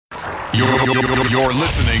You're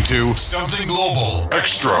listening to Something Global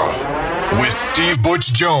Extra with Steve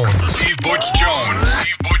Butch Jones. Steve Butch Jones.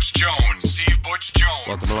 Steve Butch Jones. Steve Butch Jones.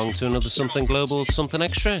 Welcome along to another Something Global, Something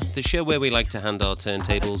Extra, the show where we like to hand our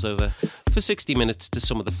turntables over for 60 minutes to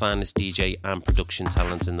some of the finest DJ and production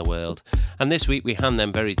talent in the world. And this week we hand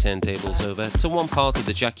them very turntables over to one part of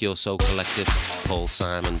the Jack Your Soul collective, Paul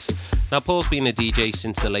Simons. Now, Paul's been a DJ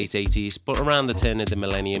since the late 80s, but around the turn of the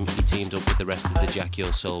millennium he teamed up with the rest of the Jack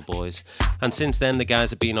Your Soul boys. And since then the guys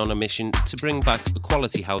have been on a mission to bring back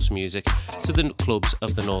quality house music to the clubs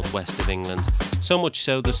of the northwest of England. So much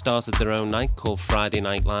so they've started their own night called Friday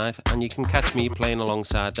Night Live, and you can catch me playing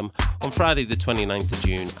alongside them on Friday the 29th of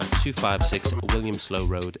June at 256 William Slow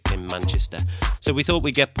Road in Manchester. So we thought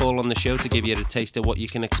we'd get Paul on the show to give you a taste of what you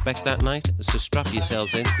can expect that night. So strap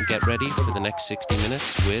yourselves in and get ready for the next 60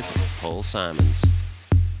 minutes with Paul Simons.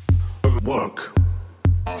 Work.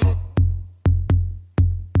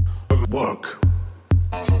 Work.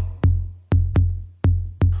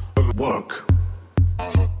 Work.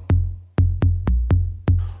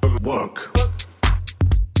 Work.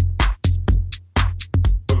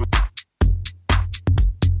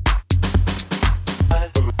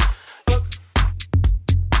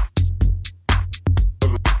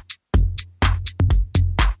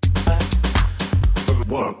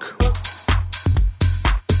 Work.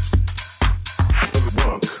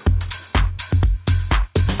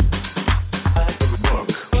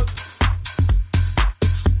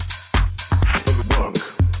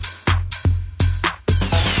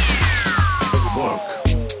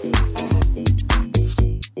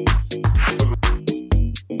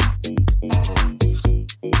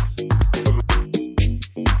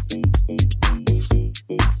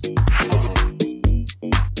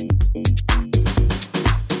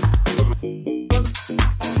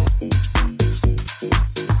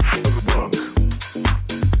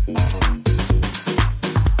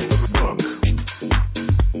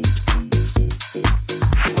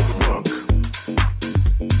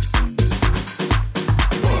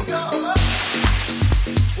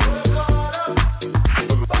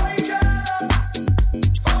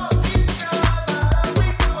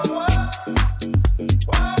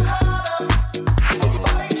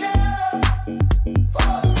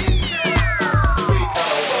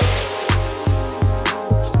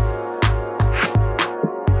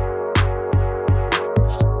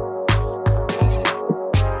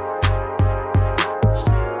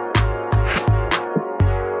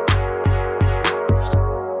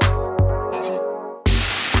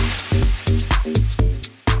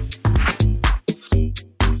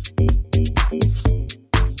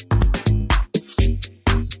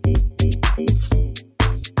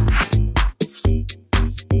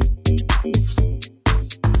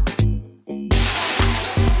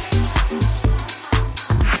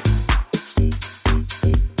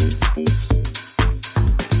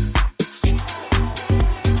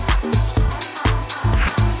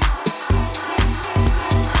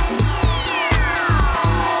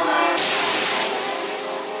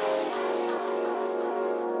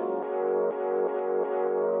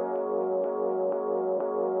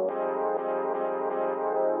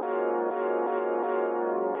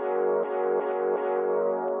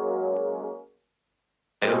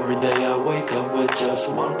 Every day I wake up with just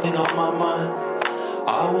one thing on my mind.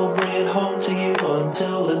 I will bring it home to you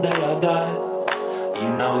until the day I die. You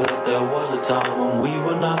know that there was a time when we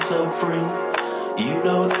were not so free. You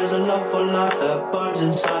know there's a love for life that burns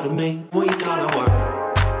inside of me. We gotta work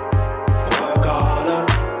harder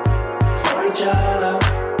for each other,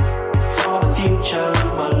 for the future,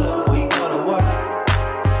 my love. We gotta work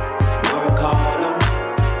harder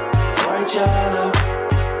for each other,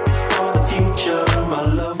 for the future, my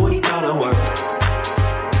love. We gotta work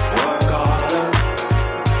harder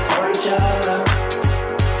for each other,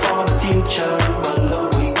 for the future, my love.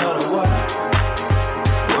 We gotta work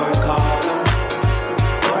harder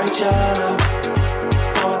for each other,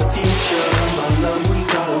 for the future, my love. We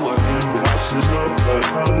gotta work. Glasses up, like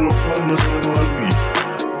how the fun is on me.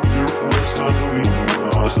 Beautiful, it's not me.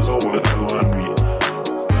 Glasses are what the hell on me.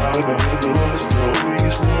 How the hell is no me?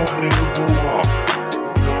 It's no way to go off.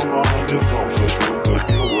 No, there's no professional, but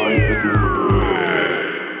you know why you do it.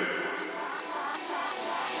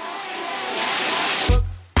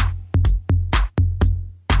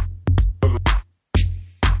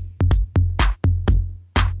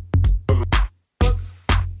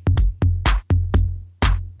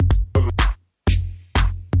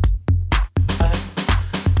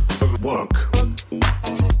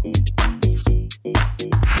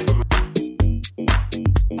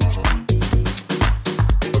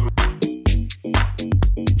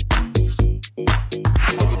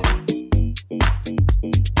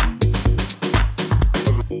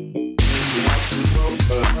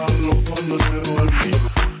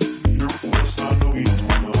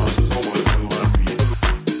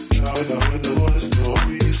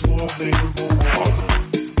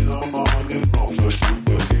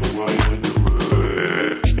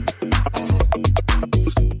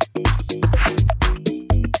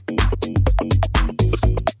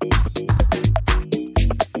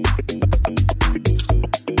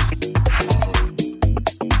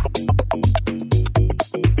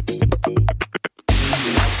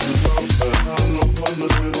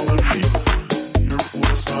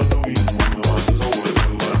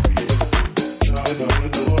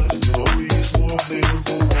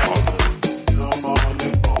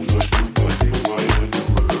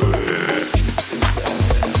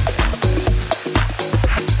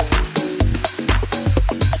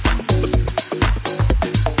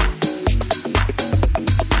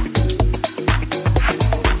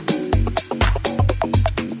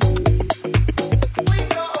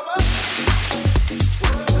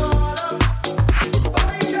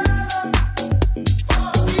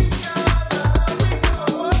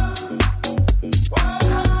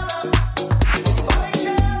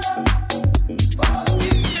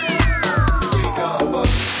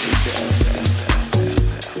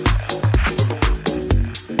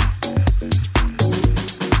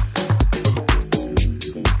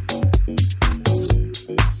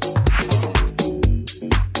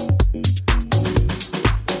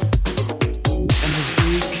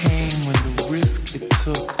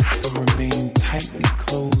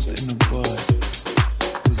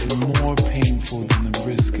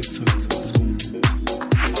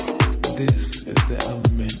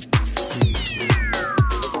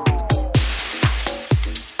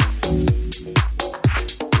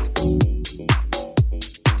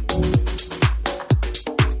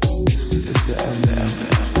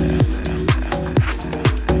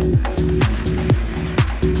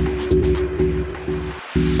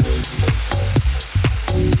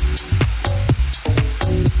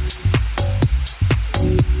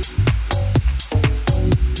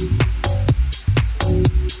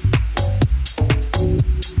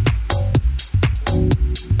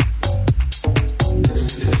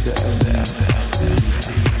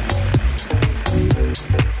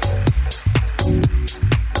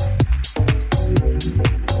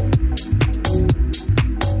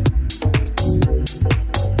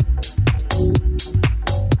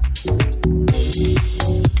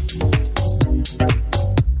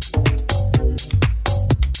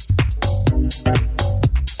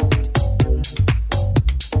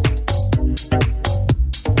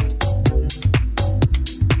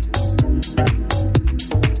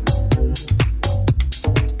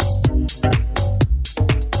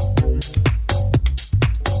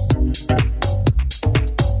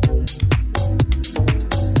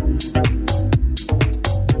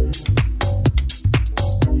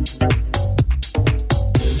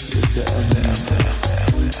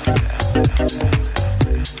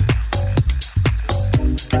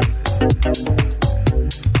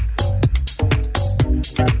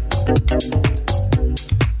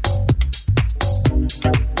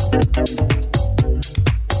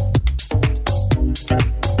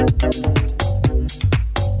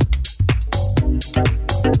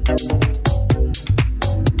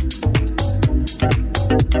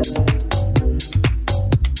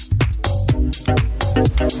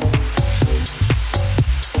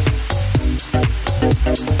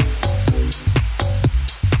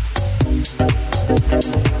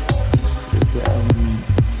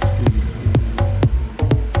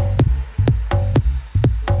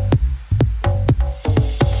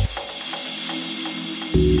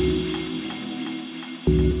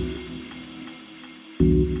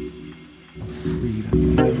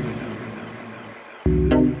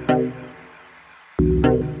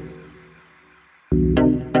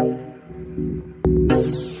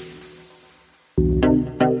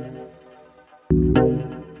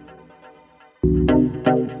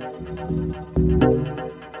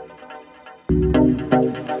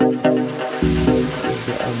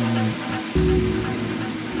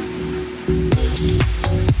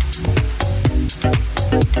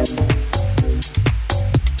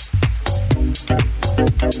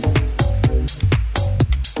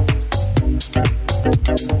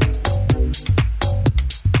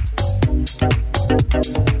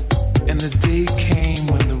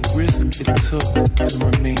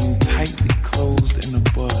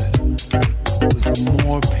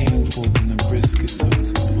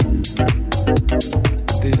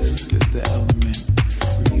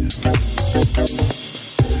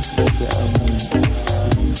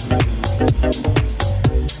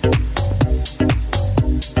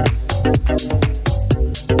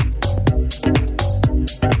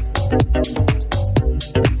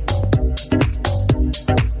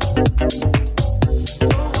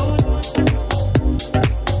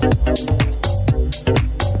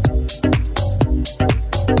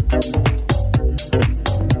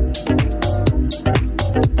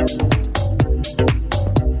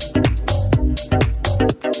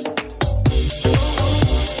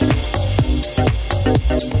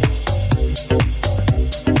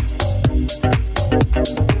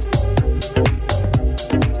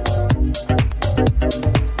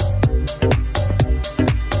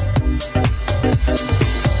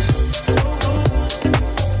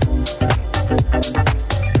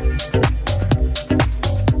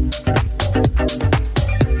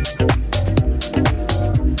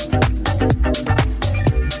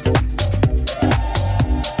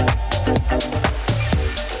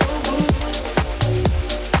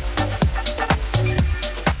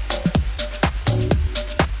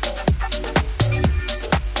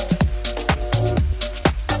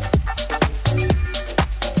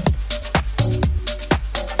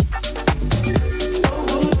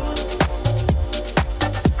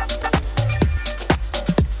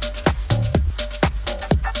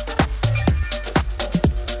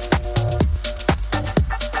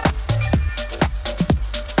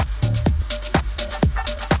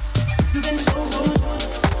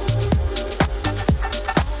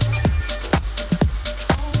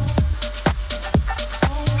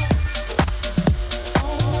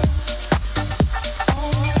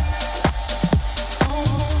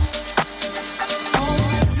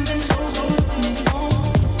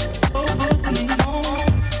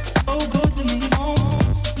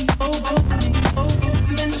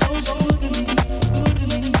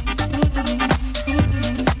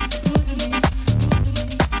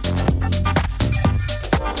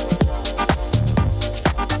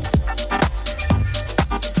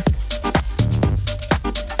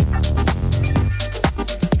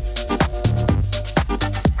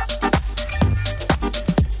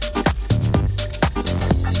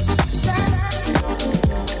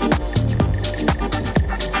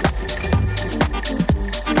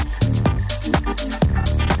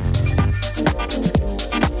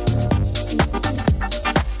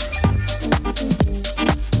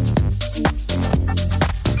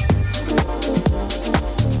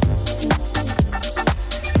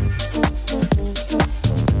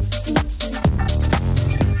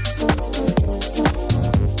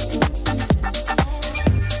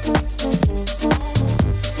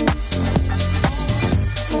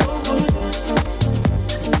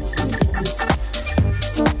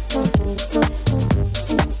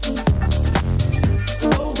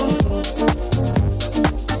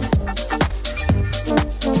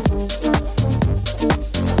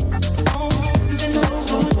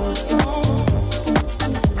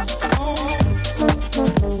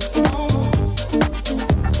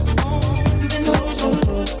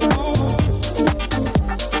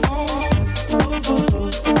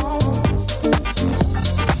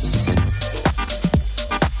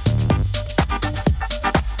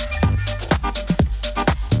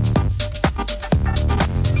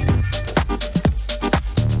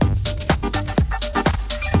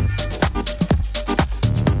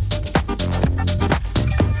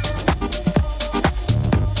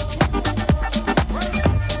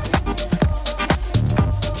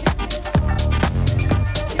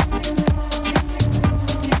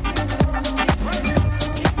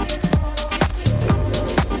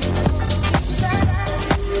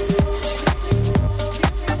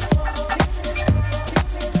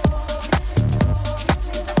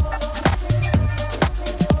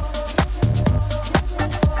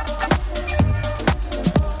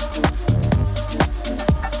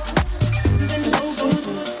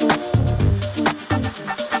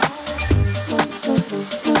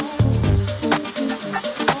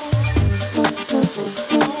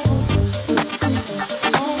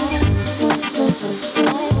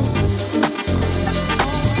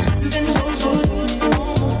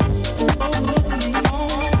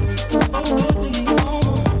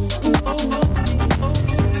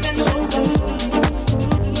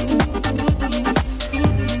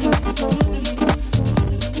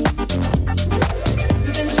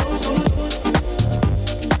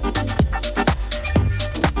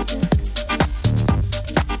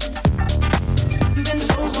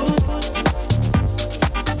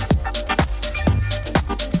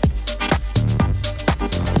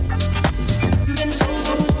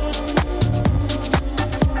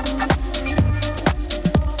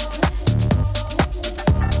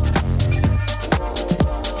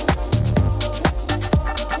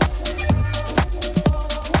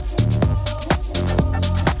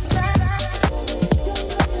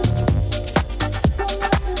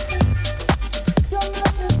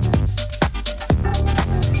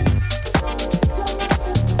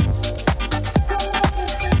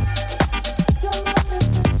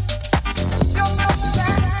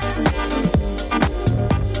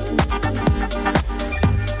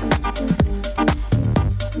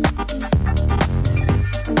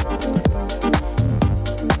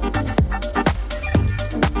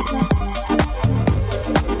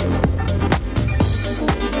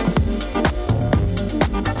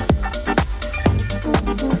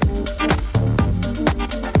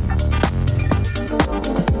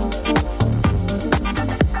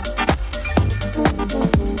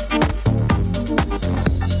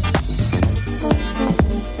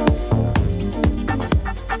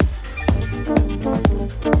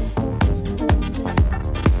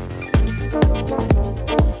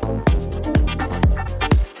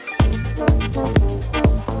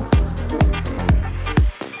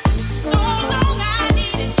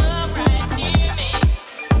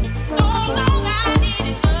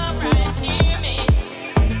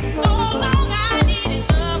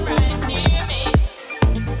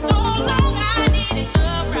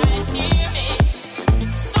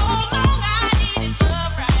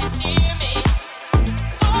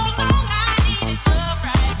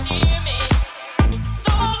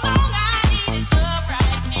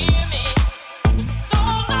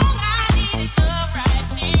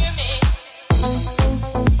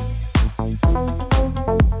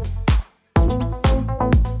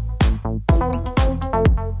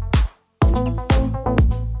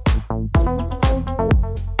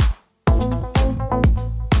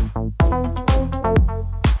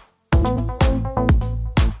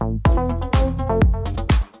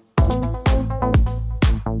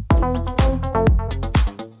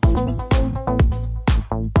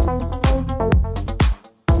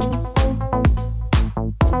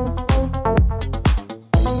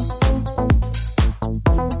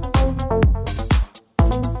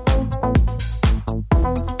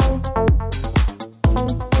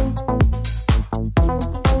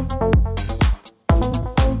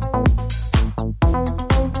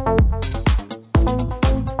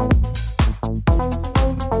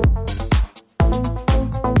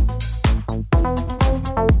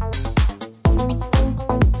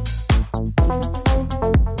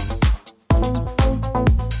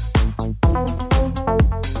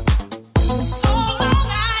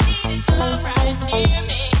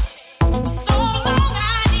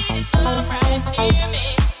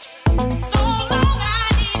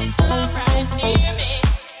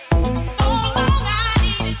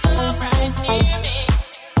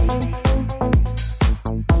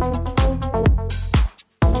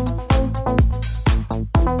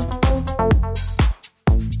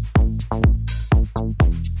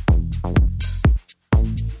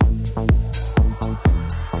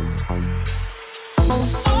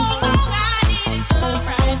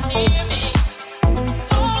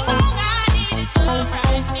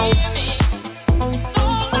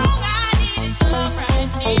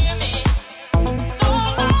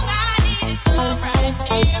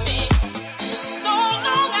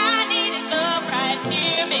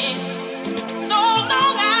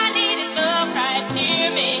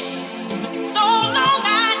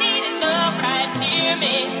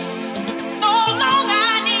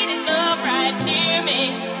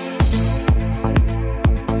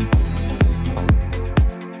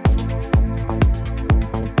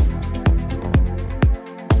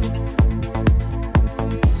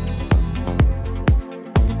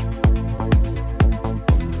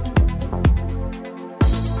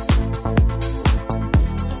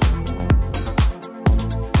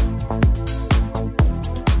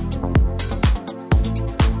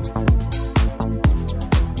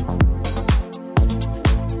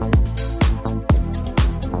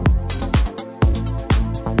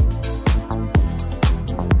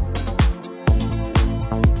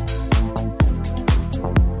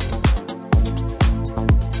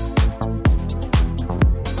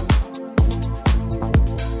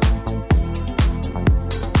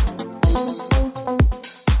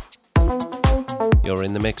 You're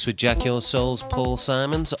in the mix with Jack Your Soul's Paul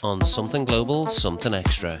Simons on Something Global, Something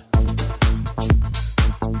Extra.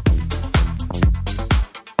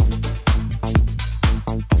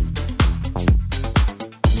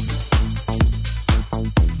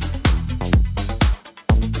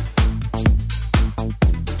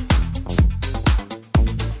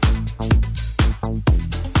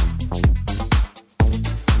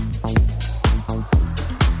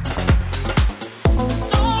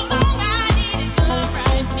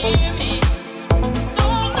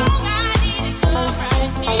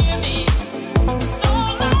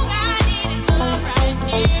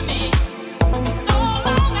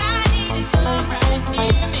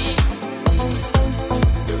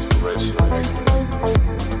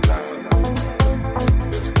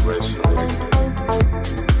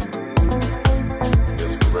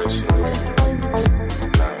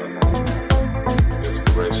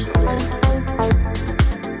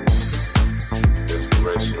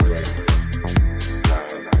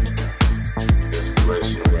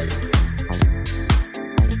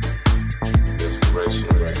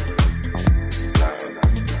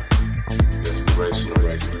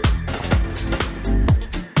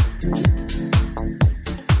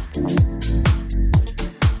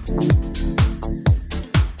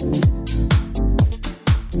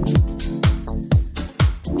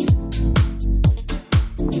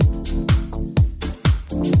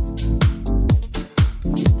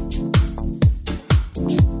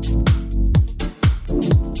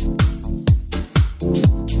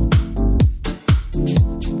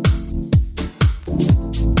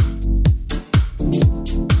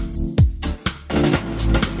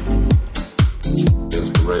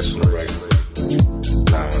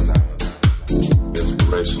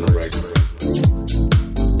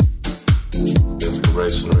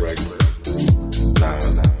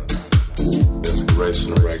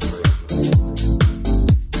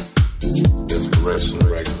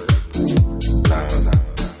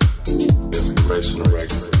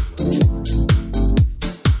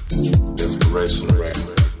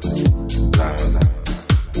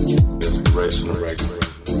 Inspirational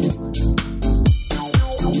record.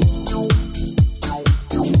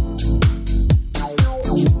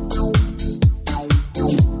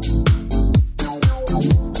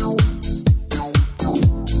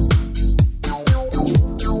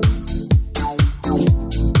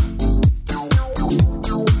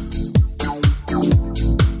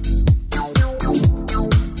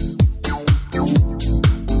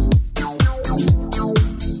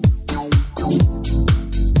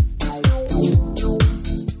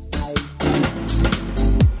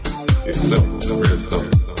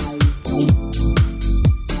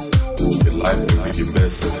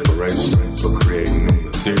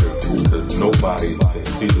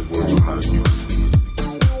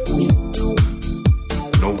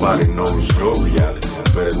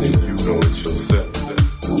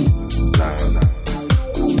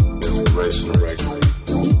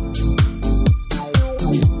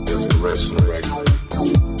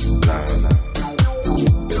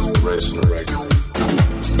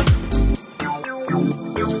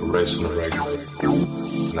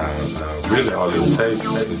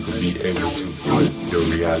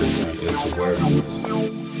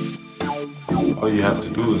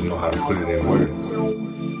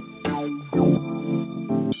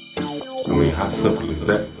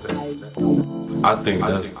 I think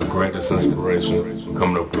that's the greatest inspiration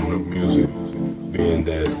coming up with new music, being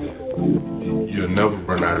that you'll never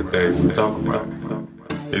run out of things to talk about.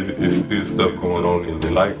 It's still stuff going on in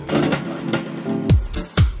your life.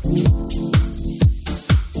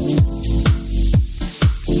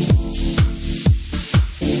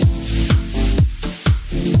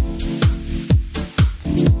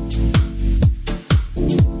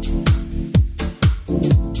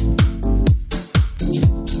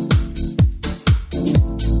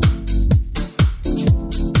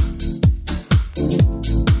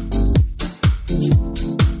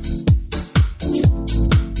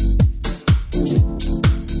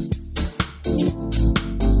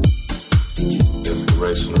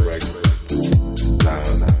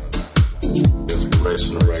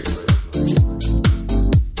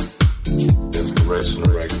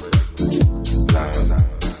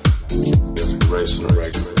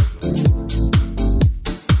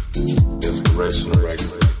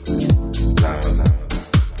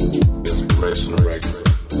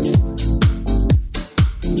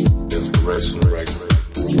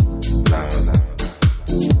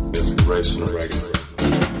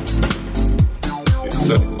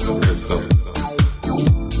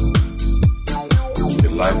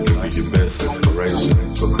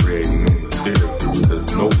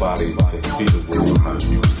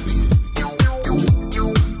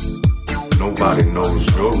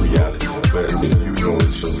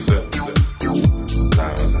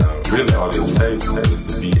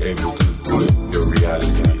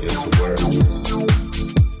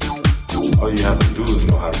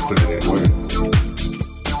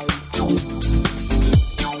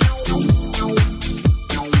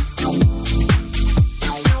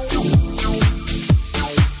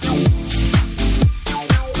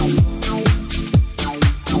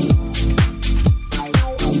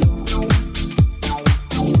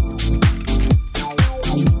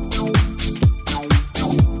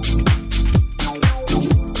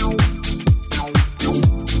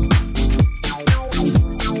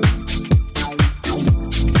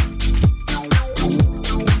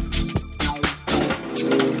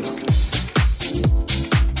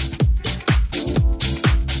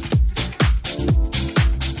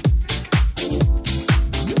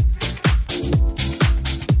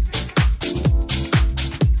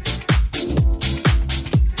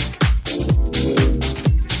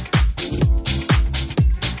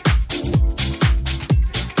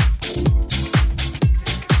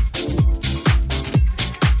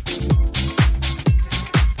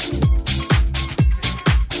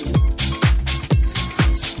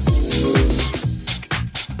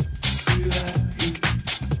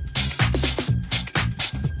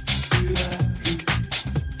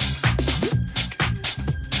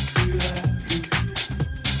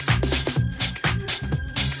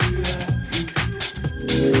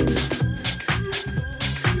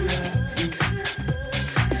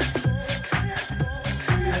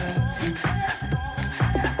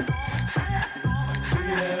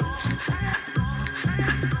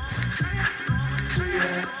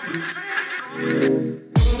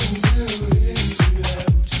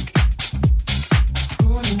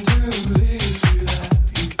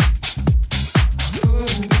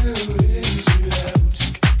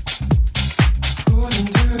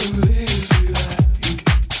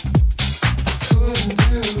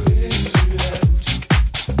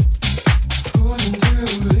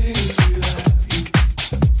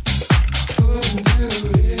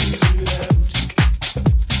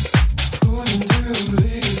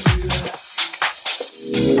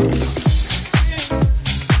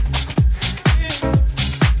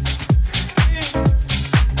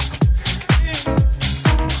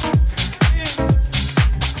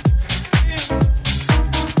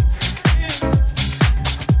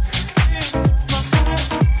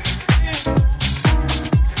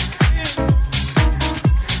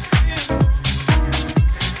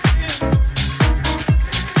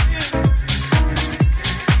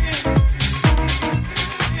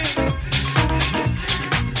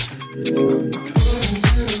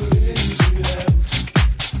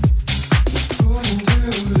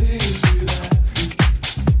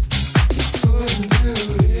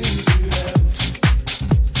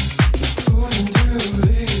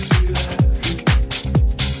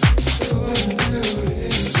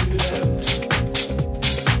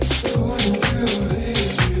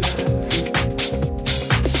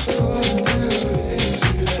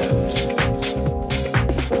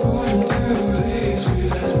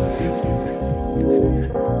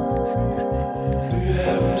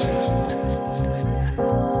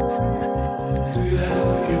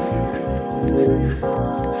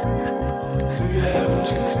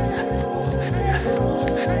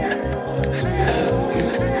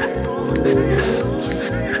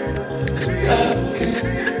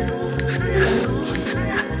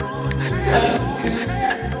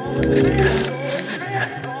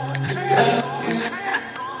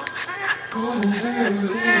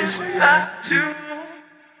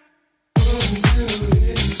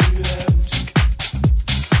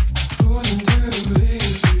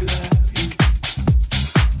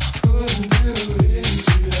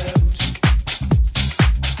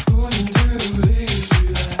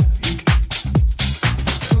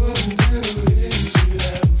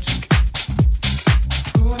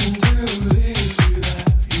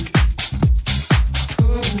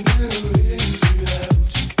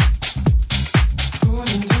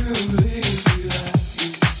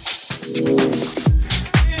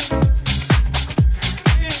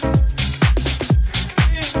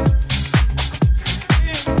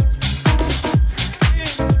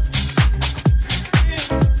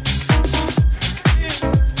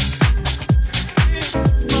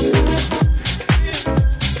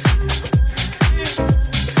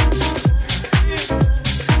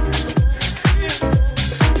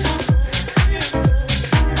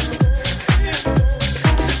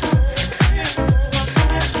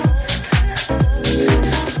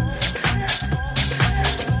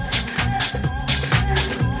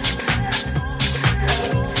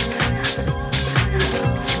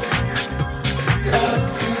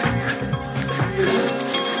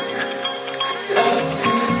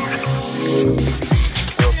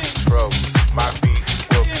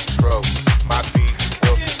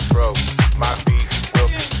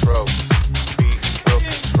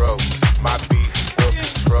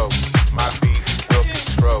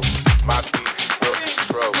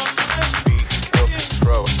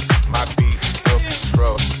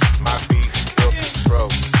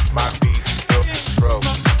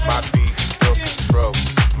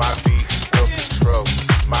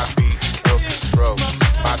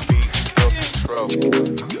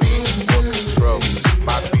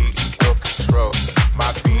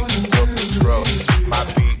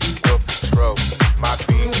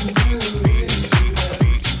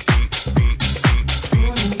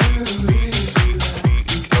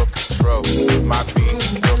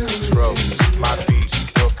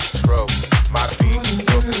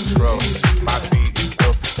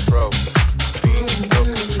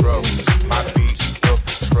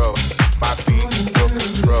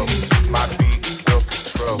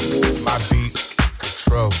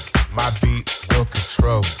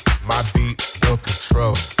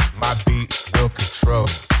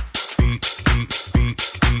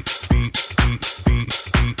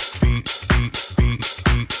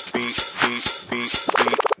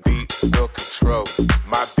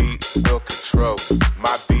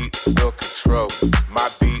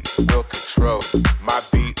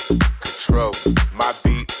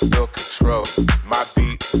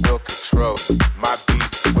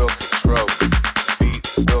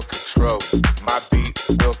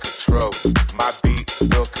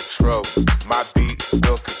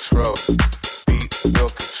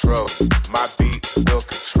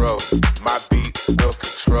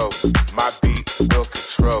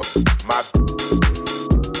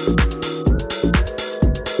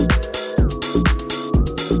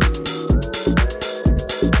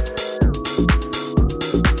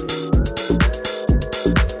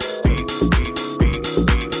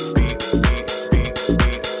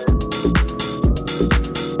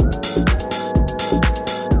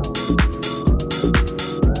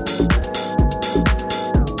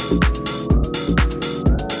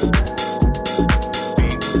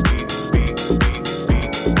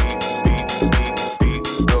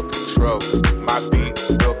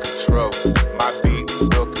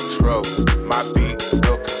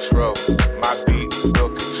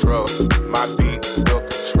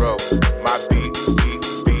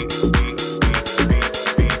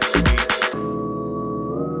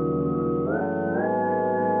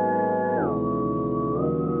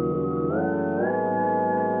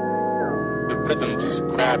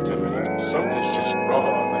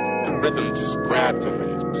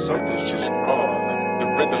 something's just raw. Like the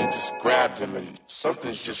rhythm just grabbed him and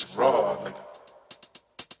something's just raw. Like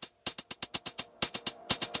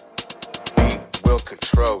beat will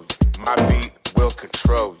control you. My beat will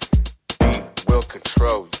control you. Beat will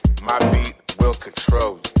control you. My beat will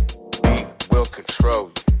control you. Beat will control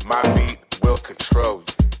you. My beat will control you.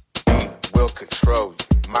 Beat will control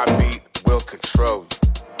you. My beat will control you.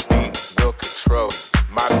 Beat will control you.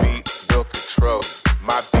 My beat will control you.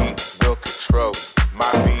 My beat will control you.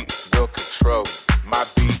 My beat will control you. My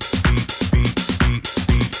beat, beat, beat, beat,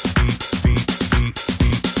 beat, beat, beat, beat, beat,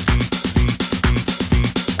 beat, beat,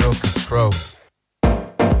 beat, will control you.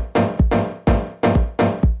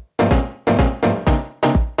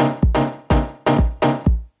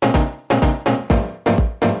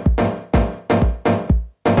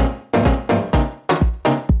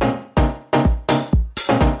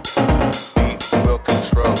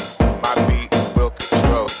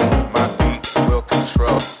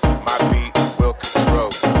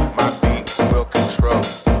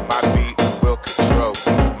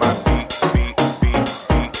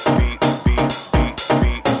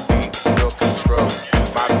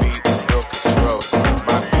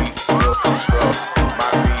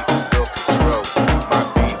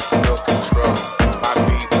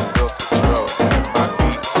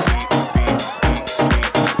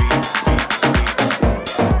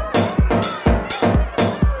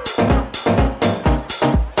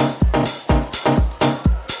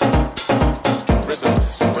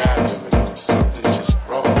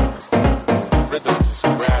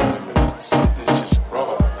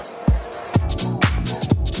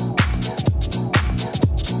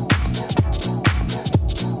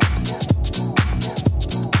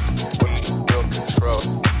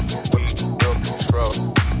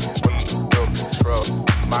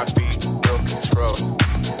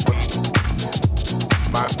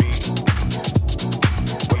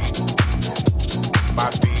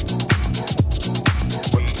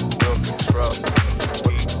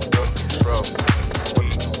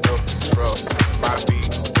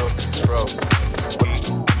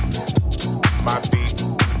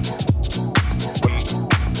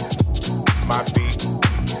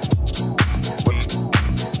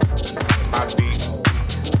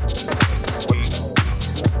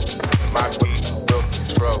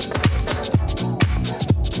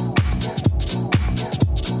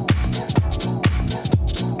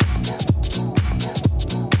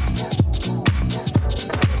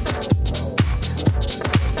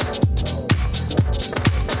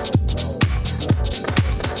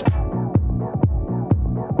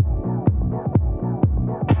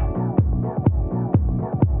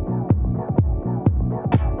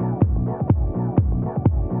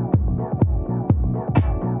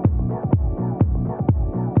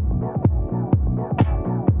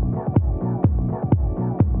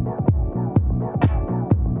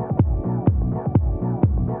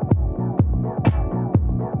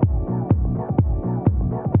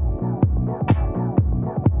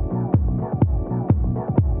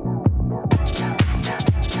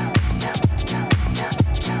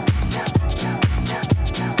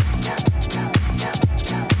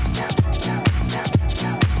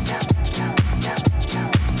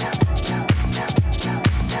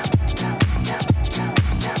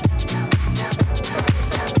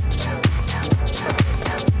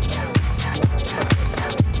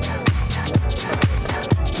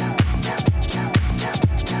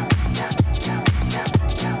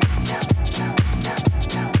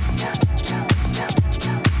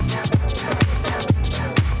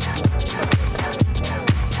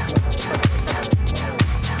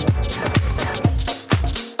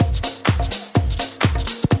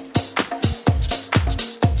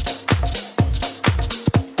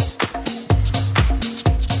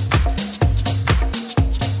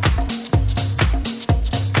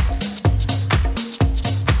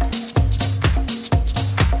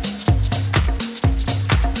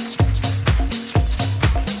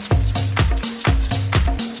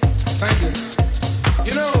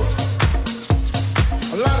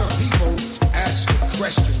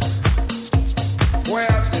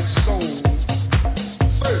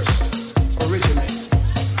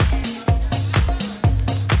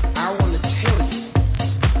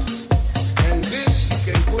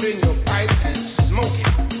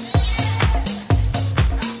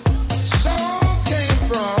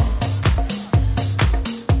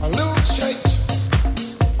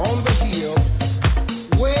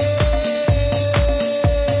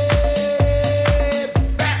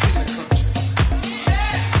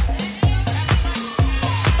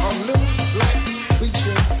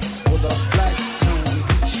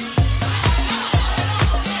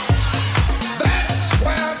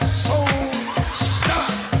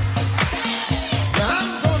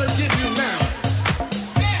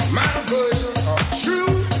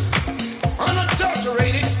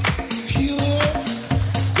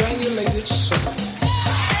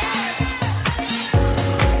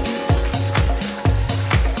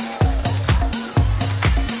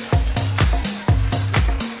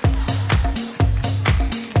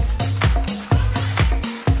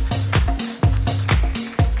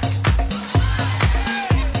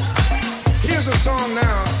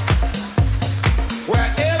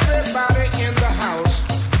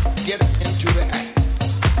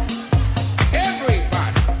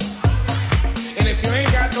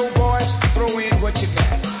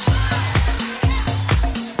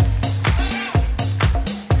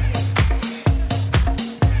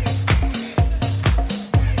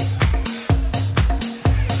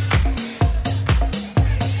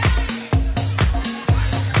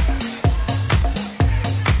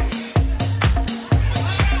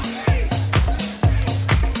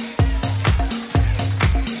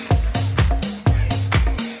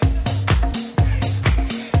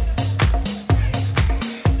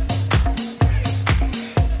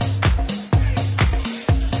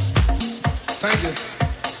 Thank you.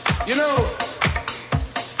 You know,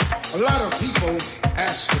 a lot of people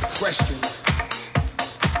ask the question,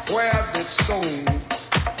 where did soul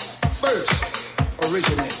first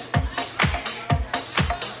originate?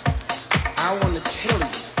 I want to tell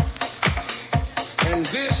you, and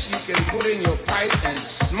this you can put in your pipe and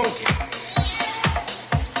smoke it.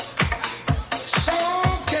 Soul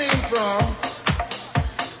came from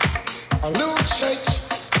a little church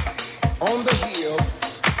on the hill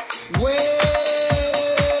way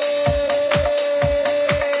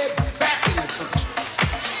back in the country.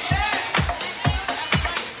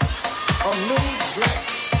 A little black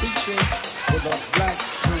preacher with a black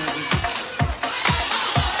congregation.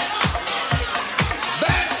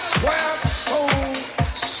 That's where soul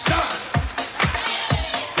started.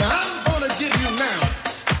 Now I'm going to give you now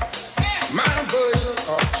my version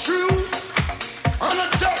of true,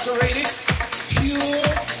 unadulterated, pure,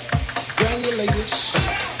 granulated soul.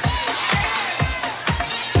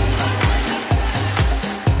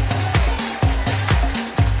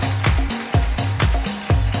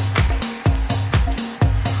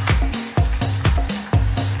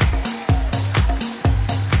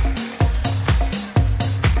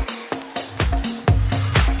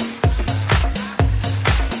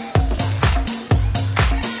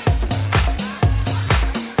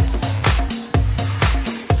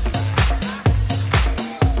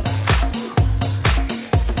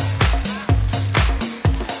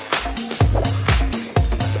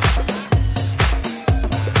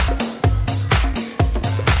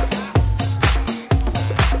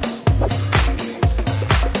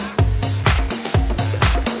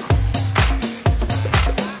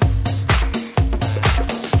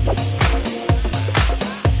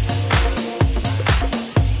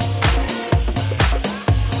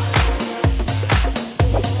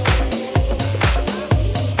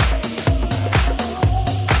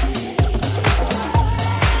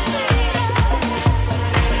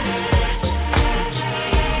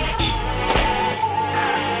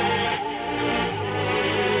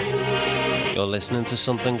 Listening to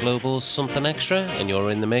Something Global's Something Extra, and you're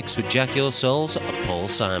in the mix with Jack Your Souls of Paul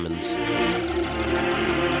Simons.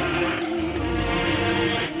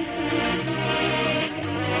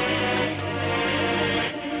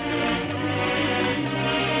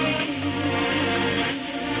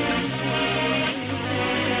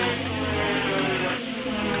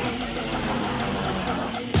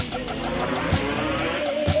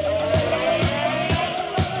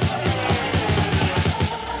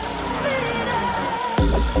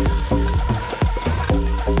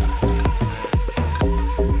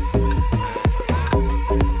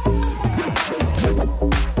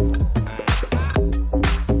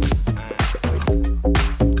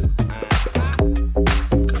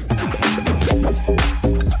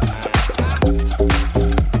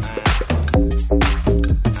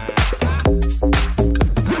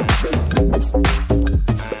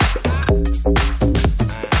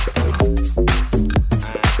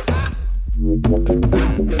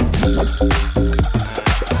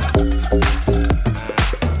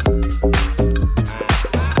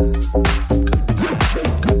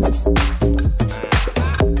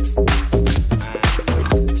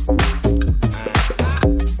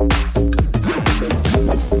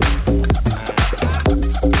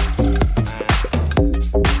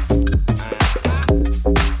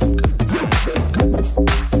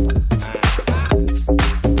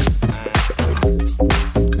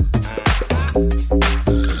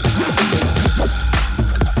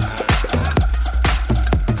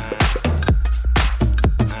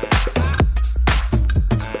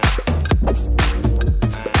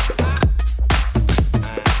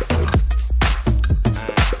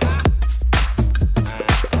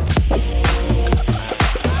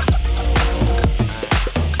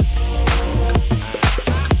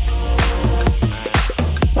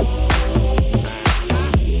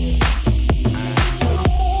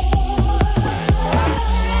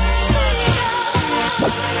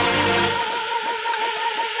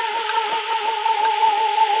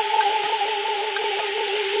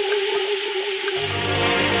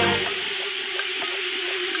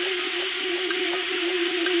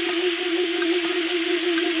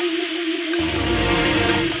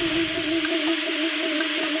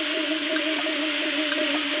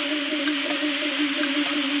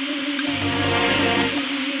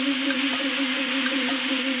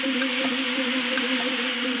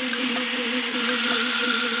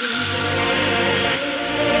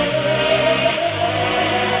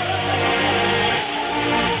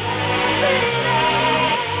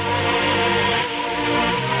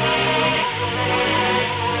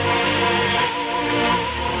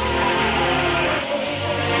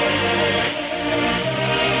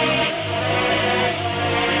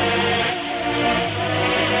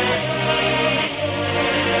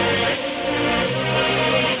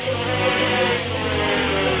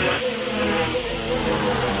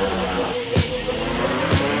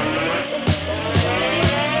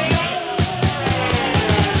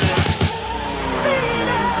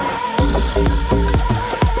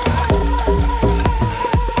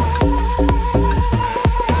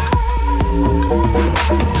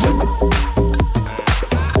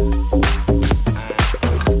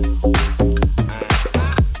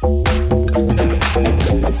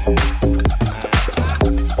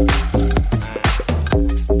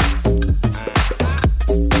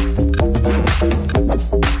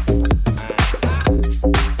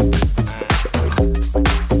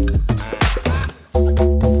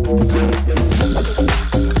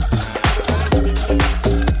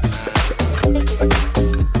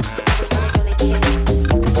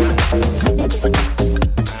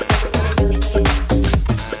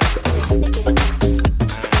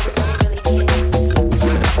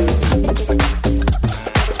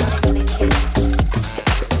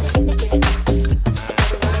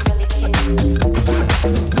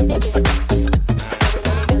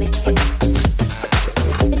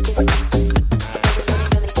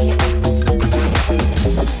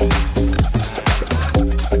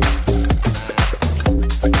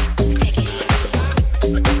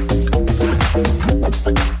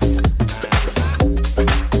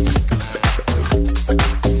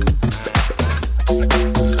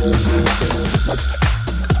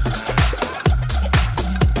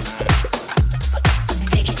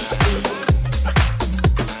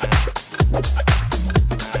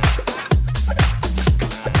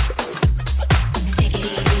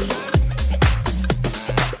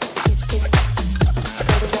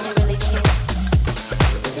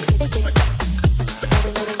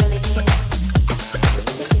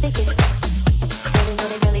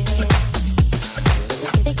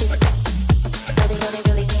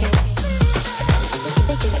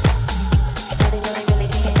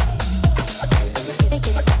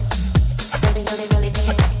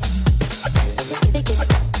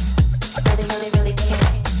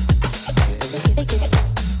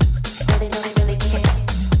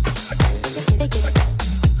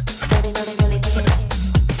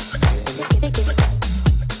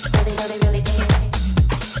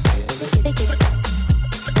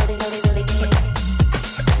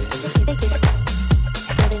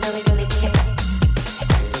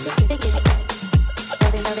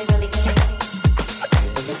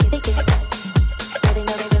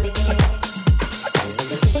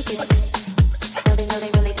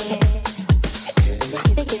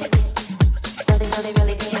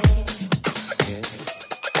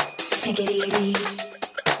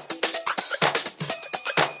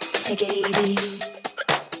 Take it easy.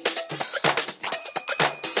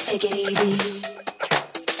 Take it easy.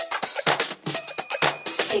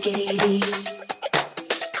 Take it easy.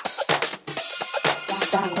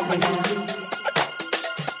 Rock on now.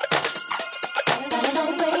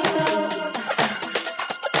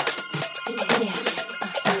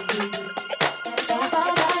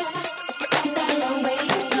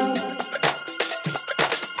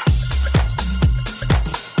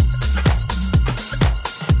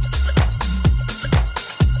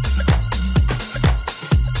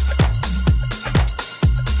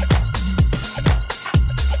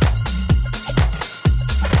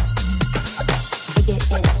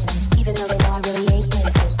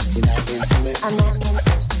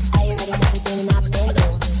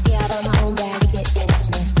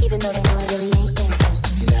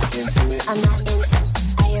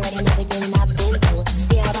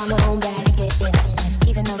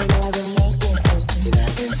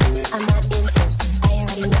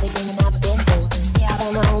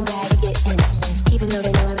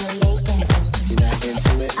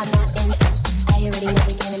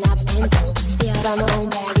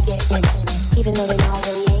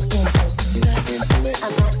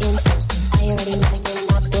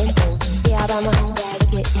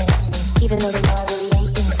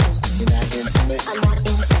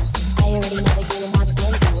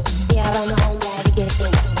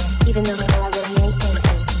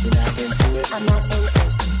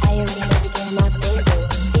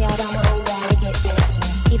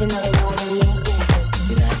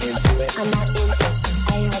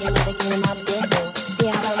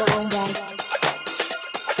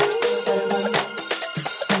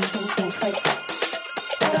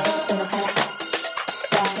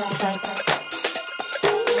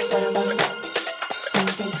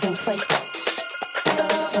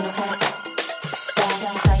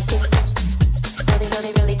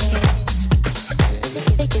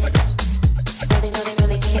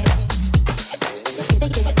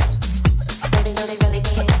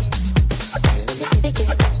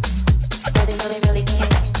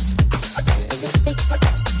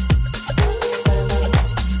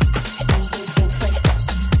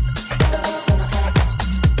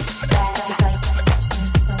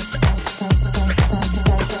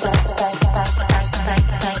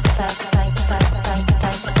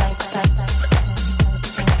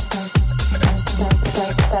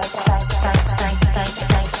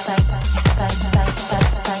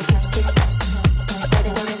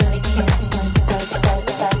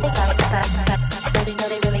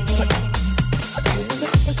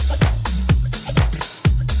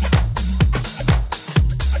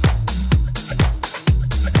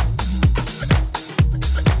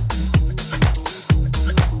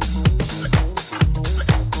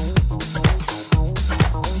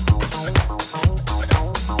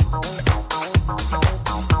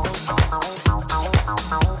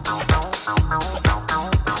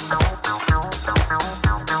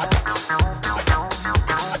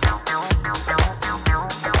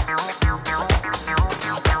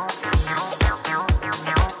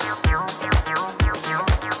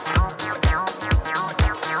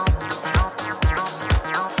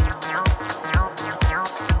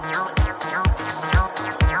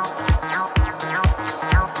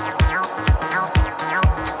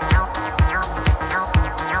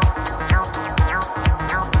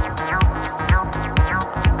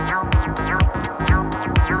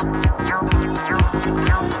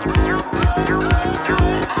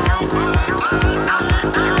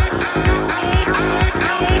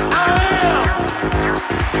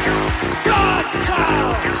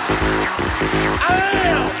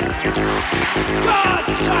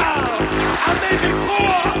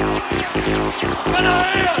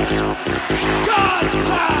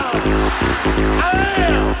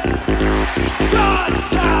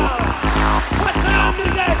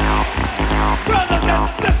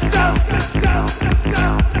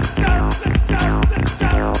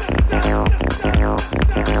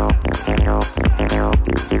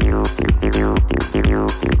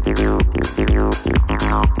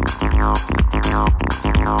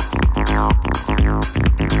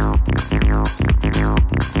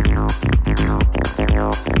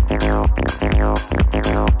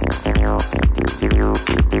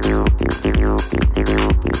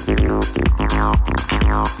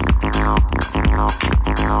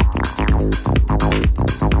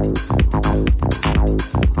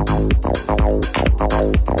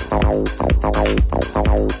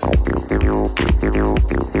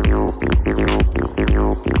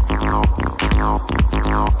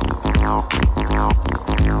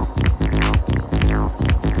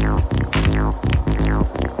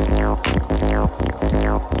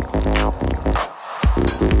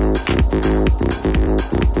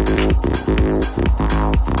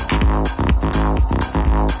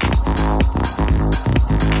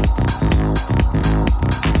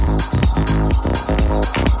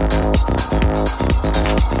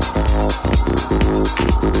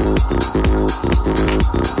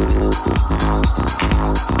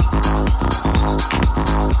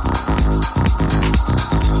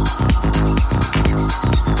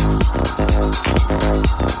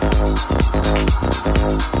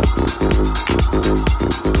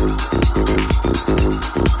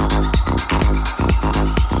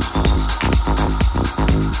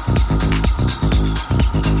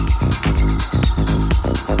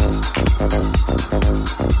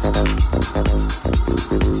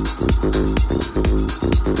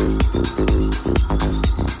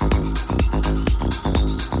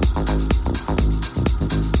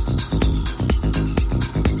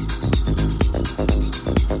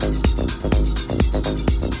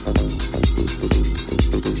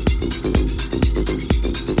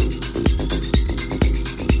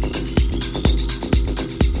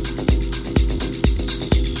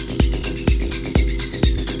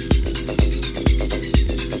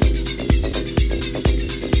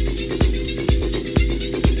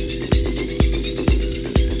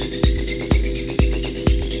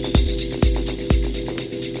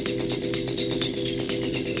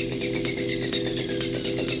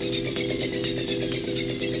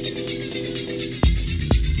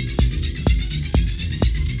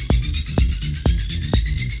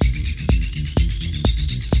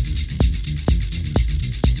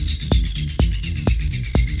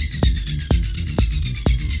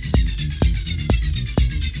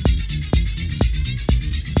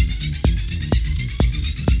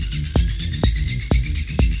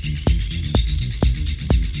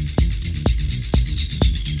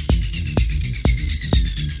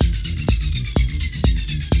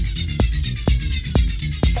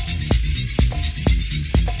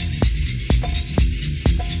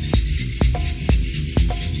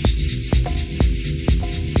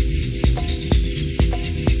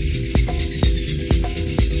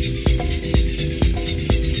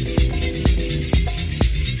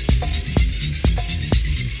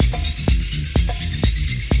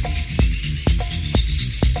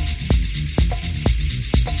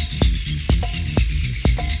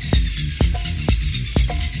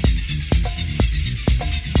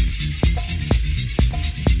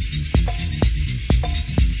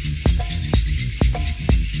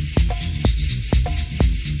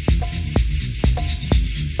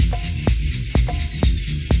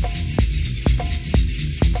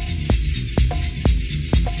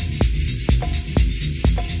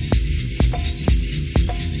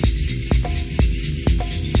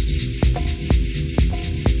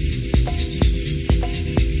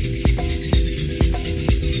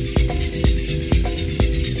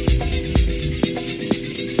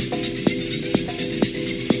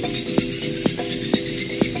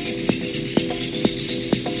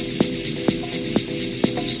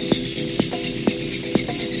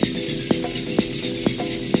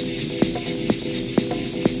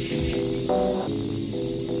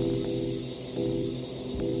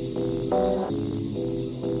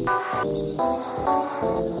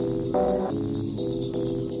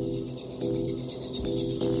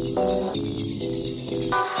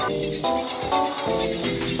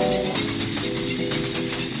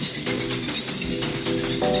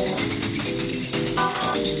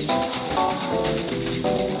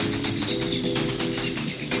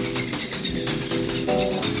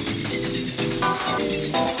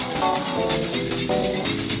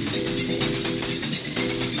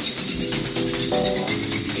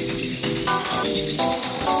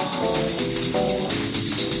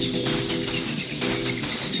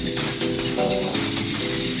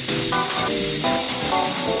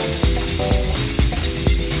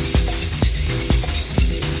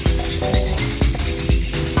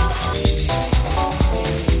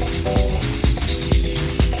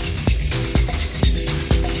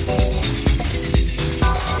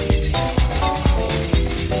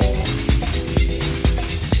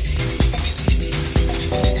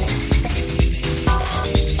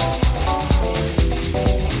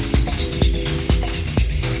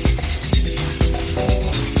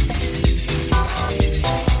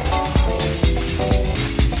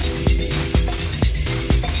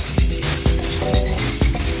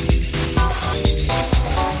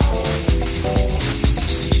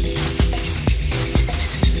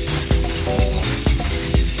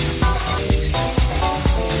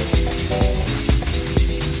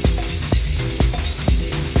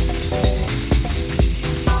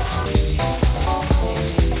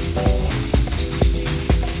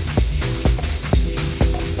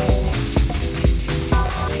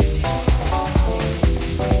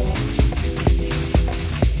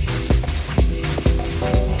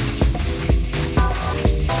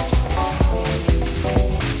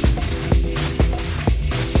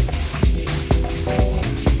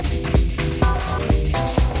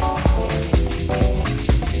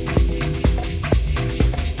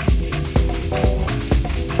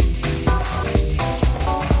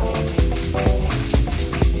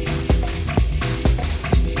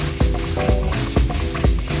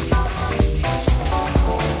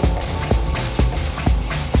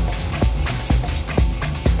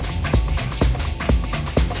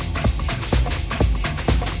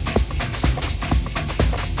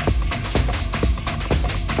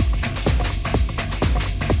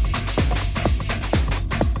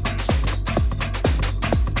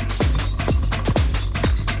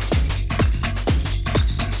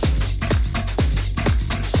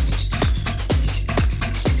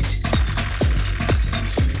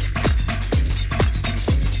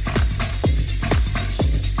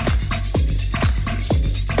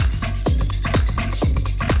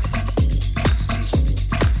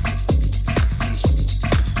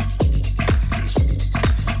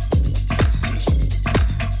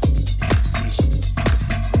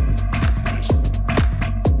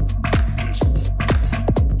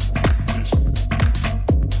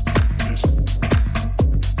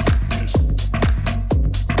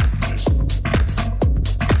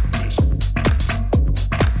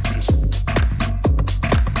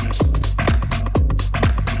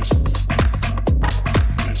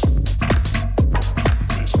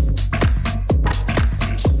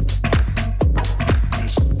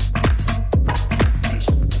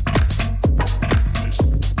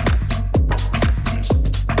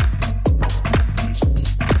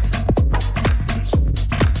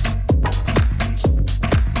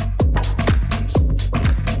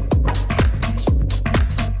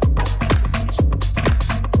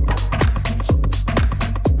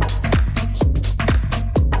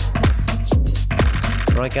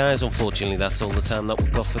 Right guys, unfortunately that's all the time that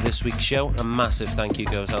we've got for this week's show. A massive thank you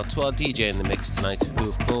goes out to our DJ in the mix tonight, who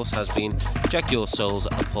of course has been Jack Your Souls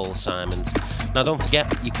and Paul Simons. Now don't forget,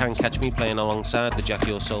 you can catch me playing alongside the Jack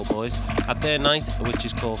Your Soul boys at their night, which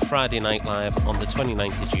is called Friday Night Live on the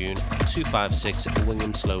 29th of June, 256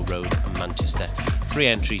 Williamslow Road in Manchester. Free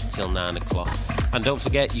entry till 9 o'clock. And don't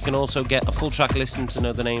forget, you can also get a full track listing to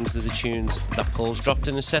know the names of the tunes that Paul's dropped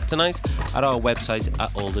in his set tonight at our website at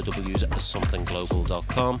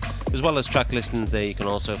allthews@somethingglobal.com. As well as track listings there, you can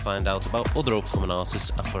also find out about other upcoming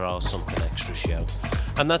artists for our Something Extra show.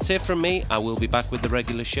 And that's it from me. I will be back with the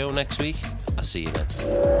regular show next week. I'll see you then.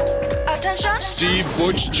 Attention. Steve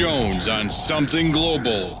Butch Jones on Something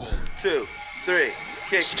Global. 2, 3,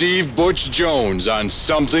 kick. Steve Butch Jones on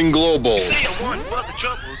Something Global. Say one for the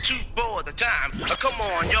trouble, 2 for the time. Come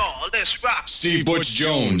on, y'all, let's rock. Steve Butch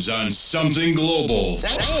Jones on Something Global.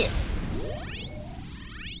 Damn.